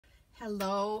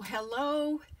Hello,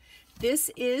 hello.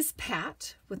 This is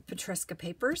Pat with Petresca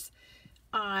Papers.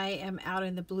 I am out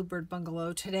in the Bluebird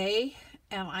Bungalow today,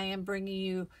 and I am bringing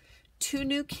you 2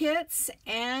 new kits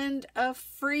and a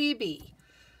freebie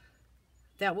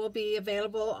that will be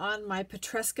available on my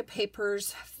Petresca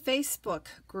Papers Facebook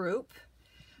group.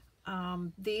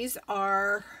 These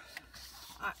are,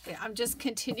 I'm just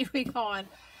continuing on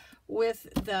with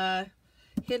the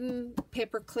hidden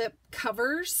paperclip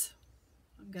covers.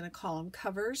 I'm going to call them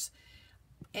covers,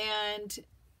 and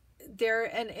they're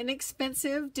an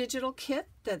inexpensive digital kit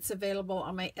that's available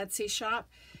on my Etsy shop.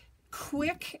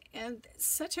 Quick and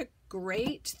such a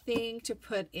great thing to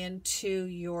put into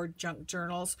your junk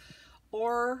journals,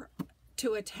 or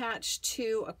to attach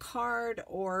to a card,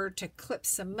 or to clip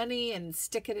some money and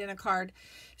stick it in a card.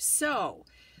 So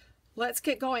let's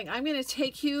get going. I'm going to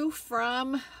take you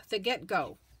from the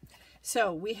get-go.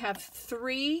 So we have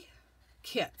 3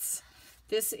 kits.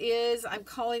 This is, I'm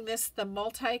calling this the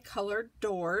multicolored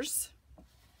doors.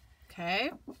 Okay.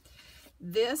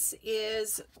 This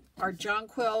is our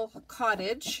Jonquil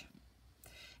Cottage,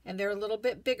 and they're a little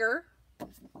bit bigger.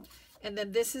 And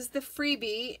then this is the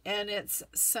freebie, and it's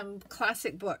some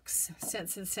classic books: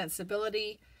 Sense and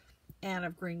Sensibility, Anne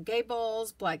of Green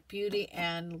Gables, Black Beauty,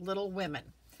 and Little Women.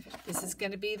 This is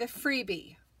going to be the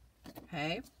freebie.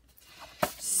 Okay.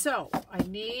 So I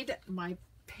need my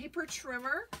paper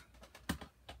trimmer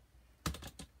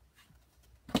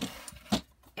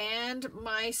and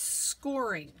my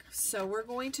scoring. So we're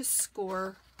going to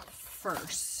score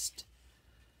first.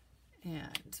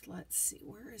 And let's see,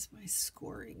 where is my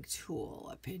scoring tool?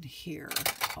 Up in here.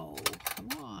 Oh, come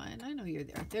on. I know you're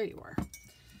there. There you are.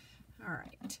 All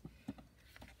right.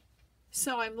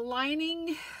 So I'm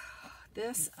lining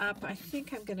this up. I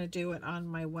think I'm going to do it on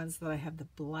my ones that I have the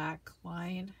black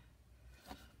line.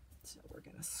 So we're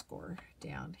going to score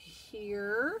down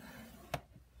here.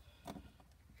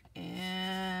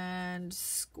 And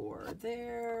score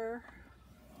there,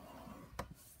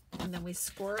 and then we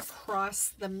score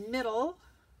across the middle.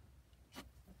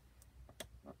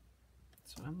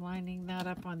 So I'm lining that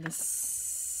up on the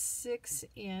 6-inch,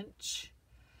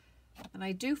 and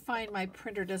I do find my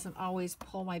printer doesn't always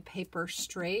pull my paper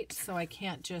straight, so I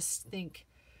can't just think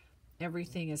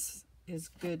everything is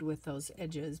good with those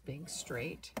edges being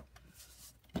straight.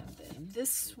 And then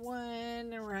this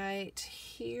one right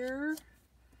here,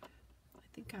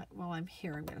 I think while I'm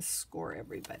here, I'm going to score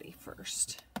everybody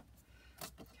first.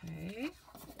 Okay.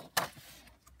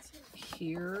 So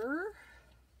here,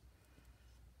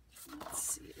 let's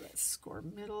see, let's score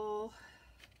middle.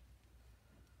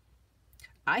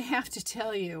 I have to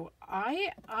tell you,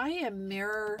 I am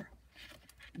mirror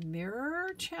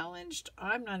challenged.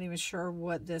 I'm not even sure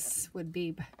what this would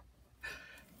be.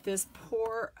 This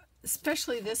poor,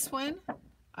 especially this one,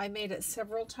 I made it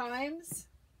several times,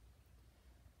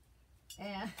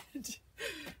 and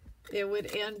it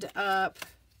would end up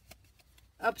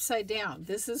upside down.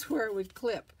 This is where it would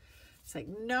clip. It's like,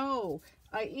 no.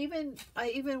 I even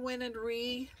went and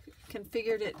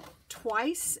reconfigured it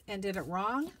twice and did it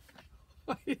wrong.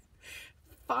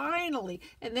 Finally.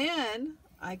 And then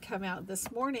I come out this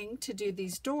morning to do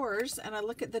these doors, and I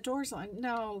look at the doors, I'm like,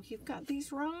 no, you've got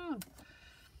these wrong.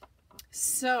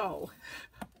 So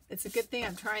it's a good thing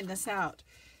I'm trying this out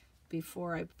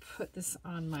before I put this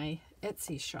on my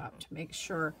Etsy shop to make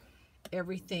sure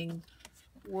everything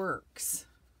works.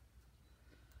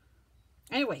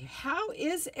 Anyway, how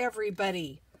is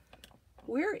everybody?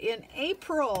 We're in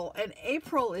April, and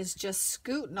April is just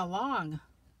scooting along.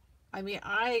 I mean,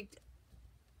 I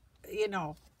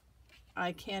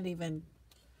can't even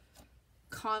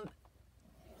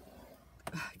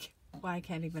I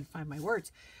can't even find my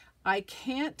words. I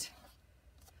can't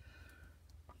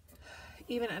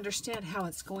even understand how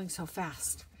it's going so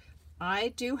fast. I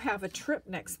do have a trip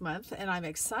next month, and I'm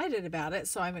excited about it,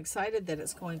 so I'm excited that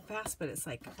it's going fast, but it's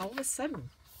like all of a sudden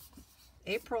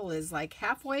April is like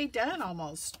halfway done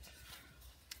almost.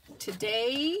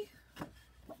 Today,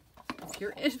 if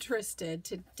you're interested,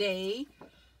 today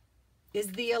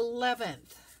is the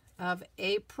 11th of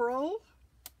April,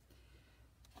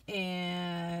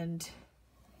 and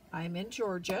I'm in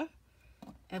Georgia.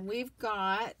 And we've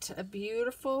got a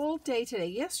beautiful day today.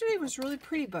 Yesterday was really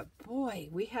pretty, but boy,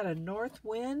 we had a north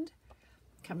wind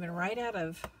coming right out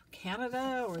of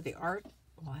Canada, or the well,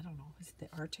 I don't know, is it the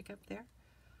Arctic up there?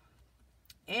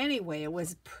 Anyway, it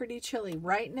was pretty chilly.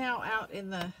 Right now out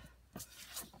in the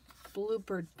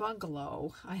Bluebird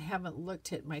Bungalow, I haven't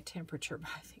looked at my temperature, but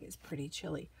I think it's pretty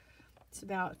chilly. It's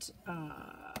about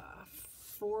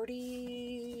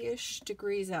 40-ish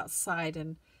degrees outside,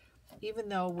 and even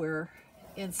though we're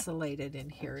insulated in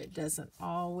here, it doesn't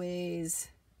always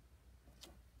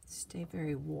stay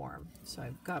very warm. So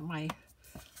I've got my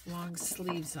long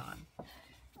sleeves on.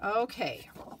 Okay,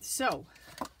 so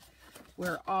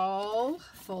we're all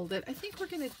folded. I think we're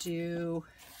going to do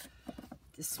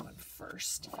this one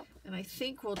first. And I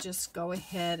think we'll just go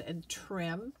ahead and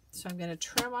trim. So I'm going to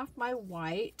trim off my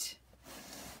white.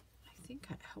 I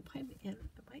hope I'm in.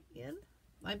 Am I in?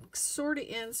 I'm sort of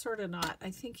in, sort of not. I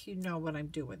think you know what I'm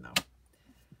doing though.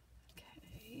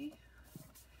 Okay.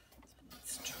 So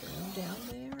let's trim down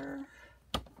there.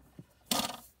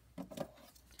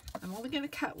 I'm only going to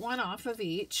cut one off of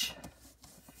each.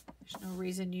 There's no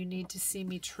reason you need to see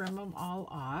me trim them all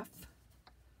off.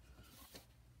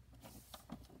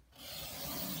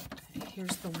 Okay,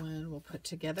 here's the one we'll put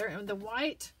together. And the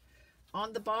white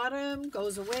on the bottom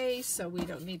goes away, so we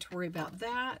don't need to worry about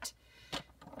that.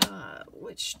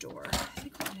 Which door? I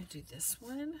think I'm going to do this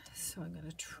one. So I'm going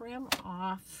to trim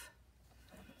off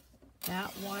that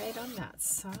white on that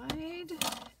side.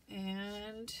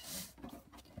 And,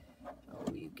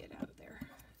 oh, you get out of there.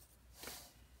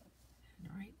 And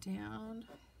right down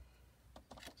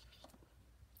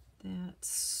that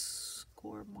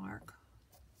score mark.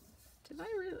 Did I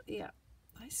really? Yeah,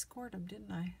 I scored them,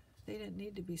 didn't I? They didn't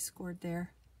need to be scored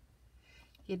there.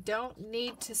 You don't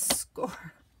need to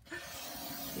score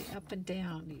the up and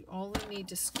down. You only need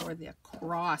to score the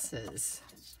crosses.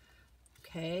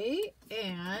 Okay,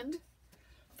 and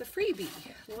the freebie.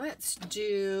 Let's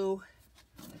do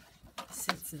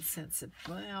Sense and Sensibility.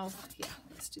 Well, yeah,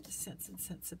 let's do the Sense and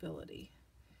Sensibility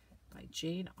by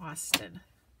Jane Austen.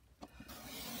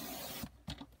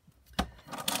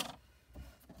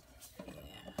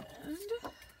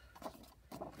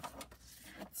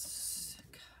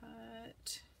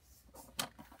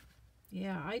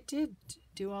 Yeah, I did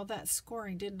do all that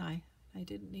scoring, didn't I? I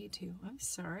didn't need to. I'm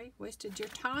sorry. Wasted your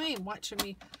time watching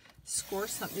me score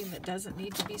something that doesn't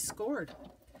need to be scored.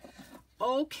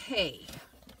 Okay.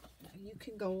 Now you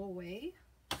can go away.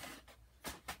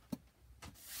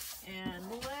 And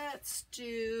let's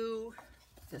do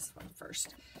this one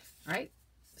first. All right.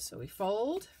 So we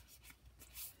fold.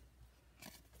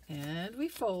 And we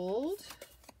fold.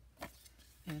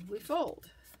 And we fold.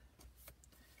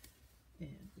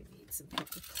 And we need some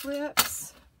paper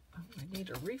clips. Oh, I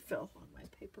need a refill on my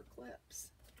paper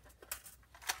clips.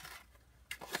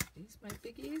 These my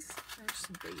biggies? There's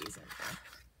some biggies in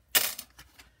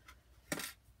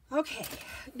there. Okay,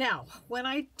 now when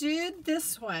I did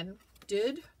this one,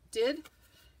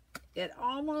 it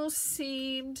almost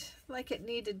seemed like it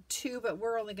needed two, but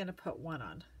we're only going to put one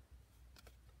on.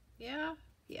 Yeah,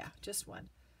 just one.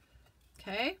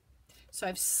 Okay. So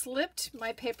I've slipped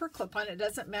my paper clip on. It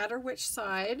doesn't matter which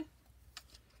side.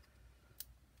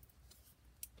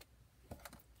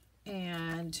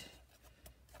 And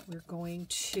we're going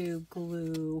to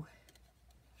glue.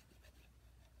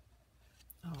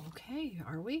 Okay,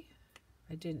 are we?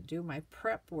 I didn't do my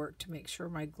prep work to make sure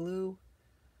my glue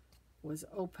was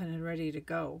open and ready to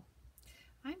go.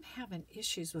 I'm having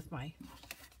issues with my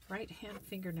right hand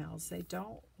fingernails. They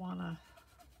don't want to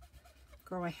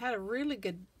grow. I had a really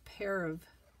good pair of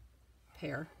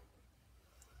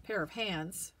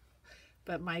hands,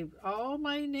 but all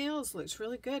my nails looks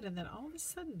really good, and then all of a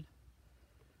sudden,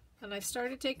 and I've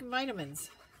started taking vitamins.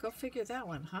 Go figure that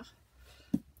one, huh?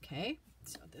 Okay,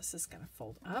 so this is going to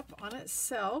fold up on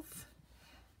itself.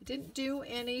 I didn't do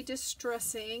any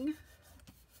distressing,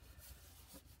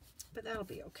 but that'll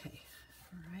be okay.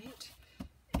 All right,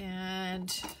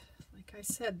 and like I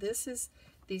said, this is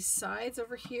these sides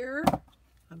over here.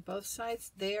 On both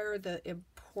sides, they're the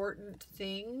important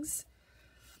things.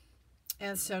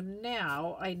 And so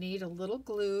now I need a little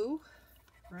glue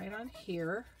right on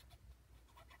here.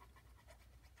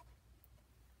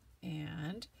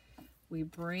 And we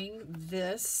bring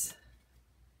this,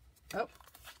 oh,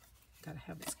 gotta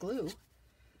have its glue.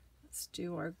 Let's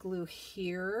do our glue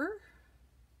here.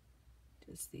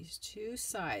 Just these two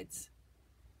sides.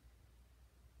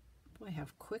 Boy, how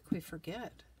quick we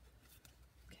forget.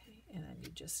 And then you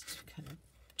just kind of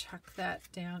tuck that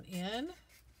down in, and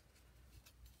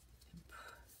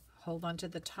hold onto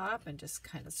the top and just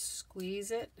kind of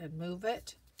squeeze it and move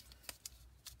it.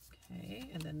 Okay,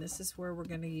 and then this is where we're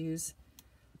going to use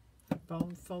the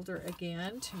bone folder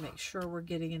again to make sure we're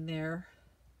getting in there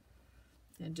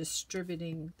and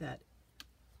distributing that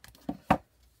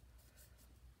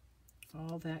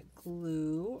all that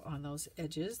glue on those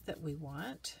edges that we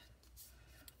want.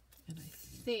 And I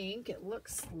think it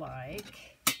looks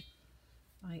like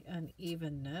my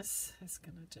unevenness is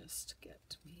going to just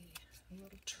get me a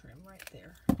little trim right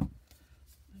there.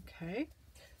 Okay,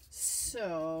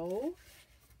 so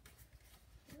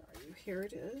where are you? Here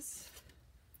it is.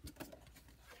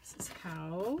 This is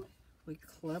how we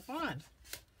clip on,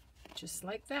 just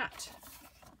like that.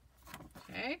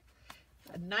 Okay,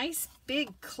 a nice big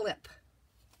clip.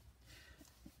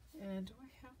 And do I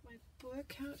have my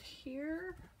book out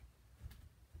here?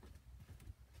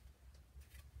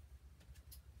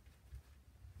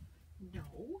 No,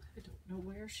 I don't know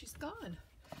where she's gone.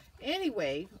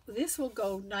 Anyway, this will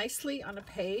go nicely on a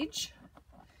page,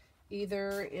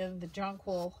 either in the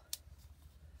Jonquil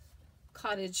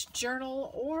Cottage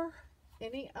journal or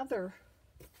any other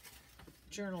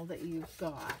journal that you've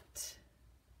got.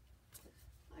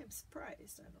 I'm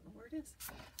surprised. I don't know where it is.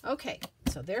 Okay,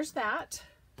 so there's that.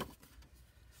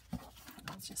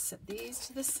 I'll just set these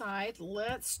to the side.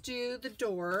 Let's do the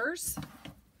doors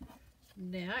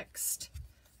next.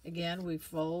 Again, we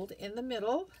fold in the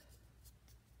middle.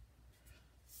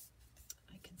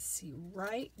 I can see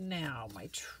right now my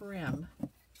trim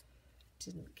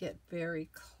didn't get very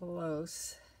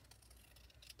close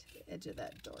to the edge of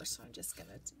that door, so I'm just going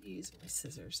to use my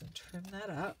scissors and trim that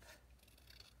up.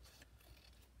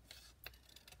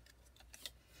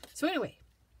 So anyway,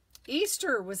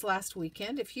 Easter was last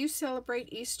weekend. If you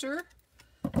celebrate Easter,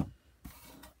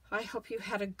 I hope you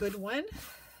had a good one.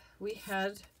 We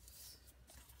had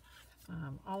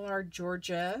all our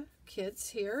Georgia kids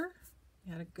here.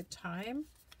 We had a good time.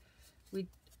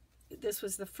 This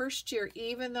was the first year,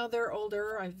 even though they're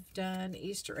older, I've done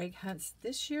Easter egg hunts.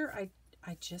 This year,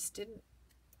 I just didn't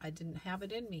have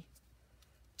it in me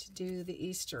to do the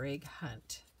Easter egg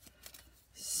hunt.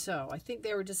 So I think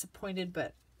they were disappointed,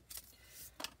 but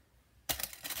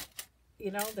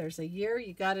you know, there's a year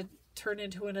you got to turn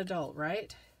into an adult,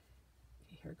 right?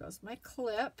 Here goes my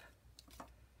clip.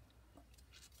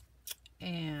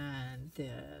 And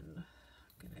then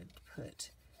I'm going to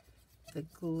put the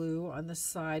glue on the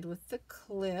side with the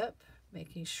clip,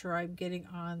 making sure I'm getting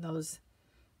on those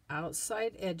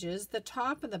outside edges. The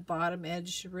top and the bottom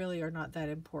edge really are not that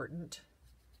important,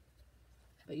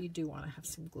 but you do want to have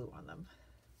some glue on them.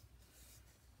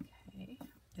 Okay,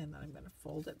 and then I'm going to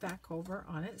fold it back over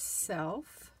on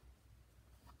itself,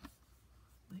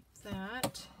 like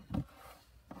that.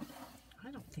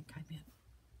 I don't think I'm in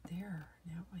there.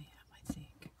 Now I am, I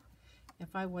think.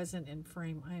 If I wasn't in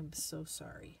frame, I am so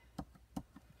sorry.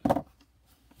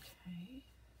 Okay.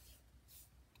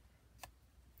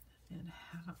 And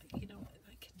how, you know,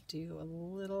 I can do a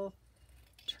little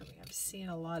trimming. I'm seeing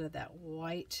a lot of that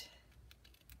white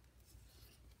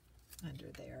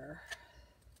under there.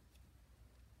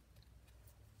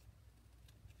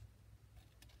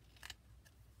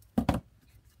 Well,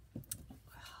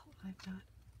 I'm not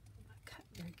cutting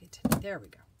very good today. There we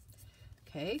go.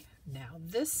 Okay, now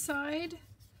this side,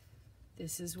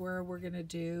 this is where we're going to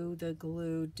do the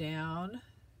glue down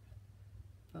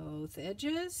both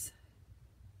edges.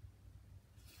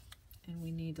 And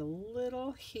we need a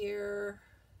little here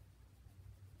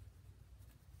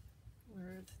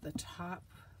where the top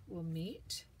will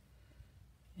meet.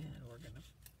 And we're going to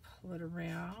pull it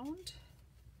around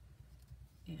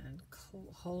and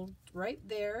hold right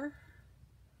there.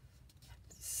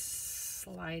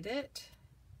 Slide it.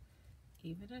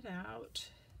 Even it out,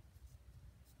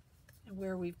 and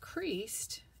where we've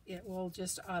creased, it will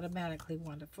just automatically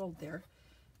want to fold there.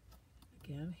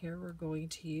 Again, here we're going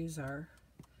to use our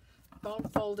bone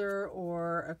folder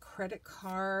or a credit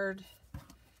card,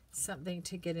 something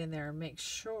to get in there and make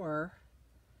sure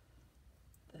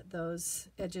that those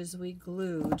edges we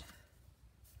glued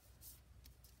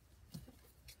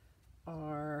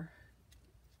are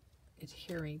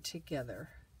adhering together.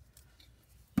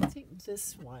 I think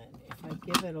this one, if I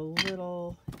give it a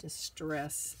little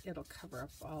distress, it'll cover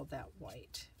up all that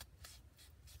white.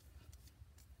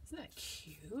 Isn't that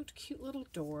cute? Cute little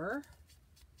door.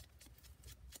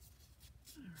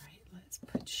 All right, let's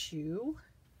put shoe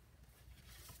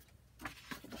right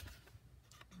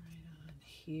on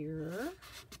here.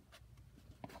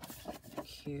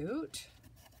 Cute.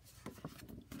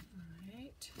 All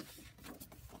right.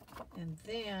 And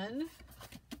then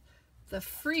the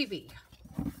freebie.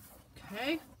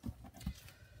 Okay,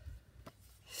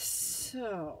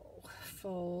 so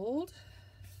fold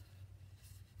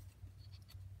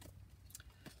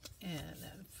and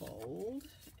then fold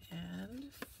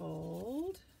and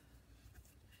fold.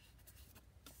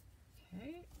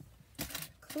 Okay,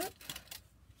 clip.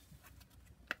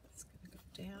 It's going to go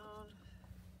down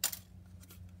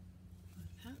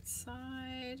on that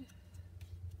side.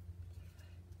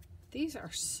 These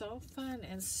are so fun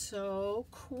and so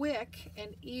quick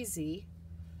and easy.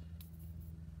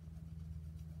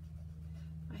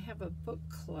 I have a book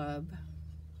club,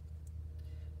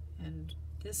 and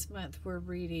this month we're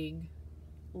reading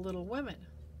Little Women,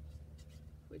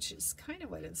 which is kind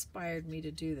of what inspired me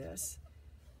to do this.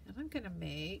 And I'm going to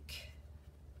make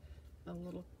a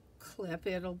little clip.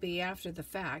 It'll be after the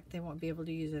fact. They won't be able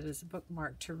to use it as a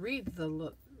bookmark to read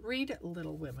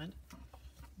Little Women,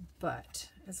 but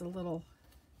as a little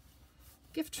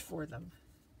gift for them.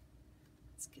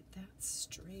 Let's get that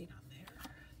straight on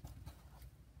there.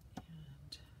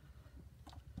 And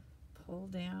pull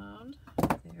down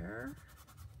there.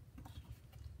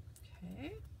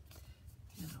 Okay.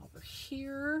 And over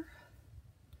here,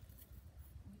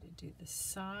 I'm going to do the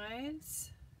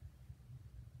sides.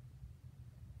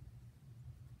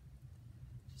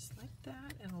 Just like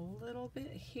that, and a little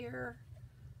bit here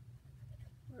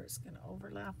where it's going to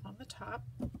overlap on the top.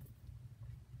 And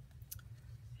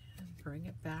bring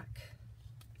it back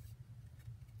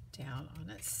down on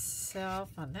itself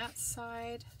on that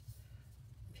side.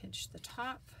 Pinch the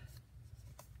top,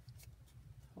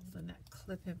 holding that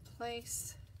clip in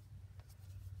place,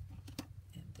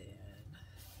 and then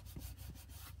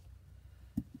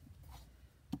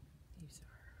use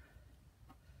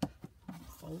our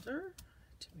folder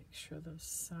to make sure those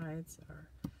sides are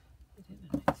hidden.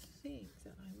 And I think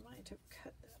that I might have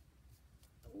cut that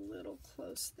a little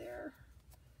close there,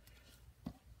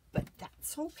 but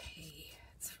that's okay.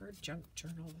 It's for a junk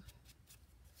journal.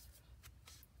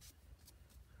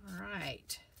 All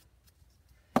right.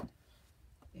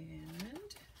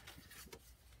 And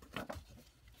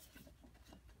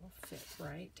will fit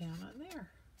right down on there,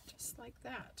 just like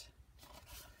that.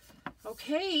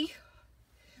 Okay.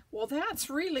 Well, that's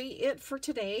really it for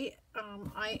today.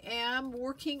 I am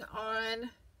working on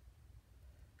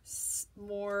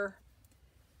more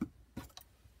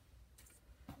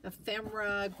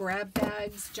ephemera grab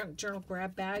bags, junk journal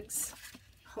grab bags.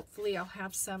 Hopefully I'll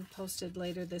have some posted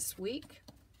later this week.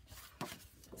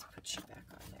 Let's put you back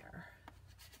on there.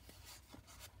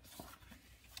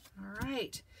 All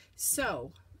right,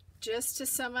 so just to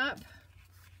sum up,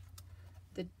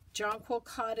 the Jonquil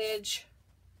Cottage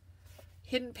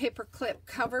hidden paper clip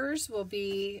covers will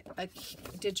be a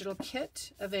digital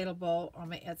kit available on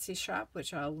my Etsy shop,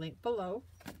 which I'll link below.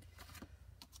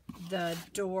 The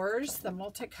doors, the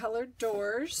multicolored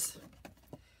doors,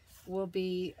 will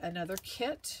be another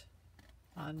kit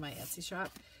on my Etsy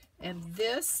shop. And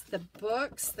this, the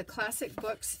books, the classic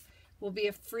books, will be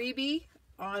a freebie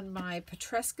on my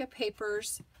Petresca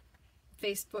Papers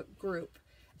Facebook group.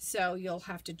 So you'll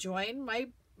have to join my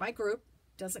group.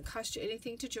 Doesn't cost you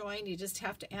anything to join. You just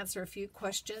have to answer a few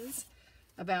questions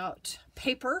about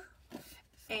paper,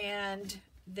 and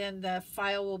then the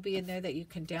file will be in there that you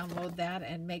can download that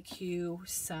and make you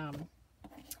some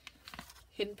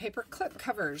hidden paper clip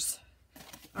covers.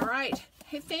 All right.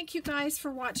 Hey, thank you guys for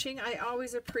watching. I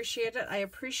always appreciate it. I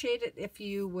appreciate it if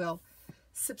you will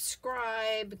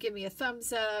subscribe, give me a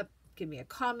thumbs up, give me a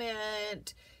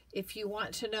comment. If you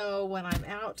want to know when I'm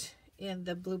out in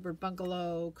the Bluebird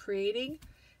Bungalow creating,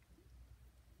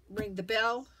 ring the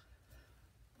bell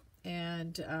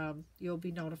and you'll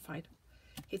be notified.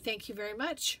 Hey, thank you very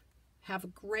much. Have a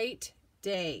great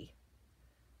day.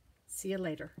 See you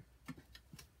later.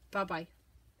 Bye-bye.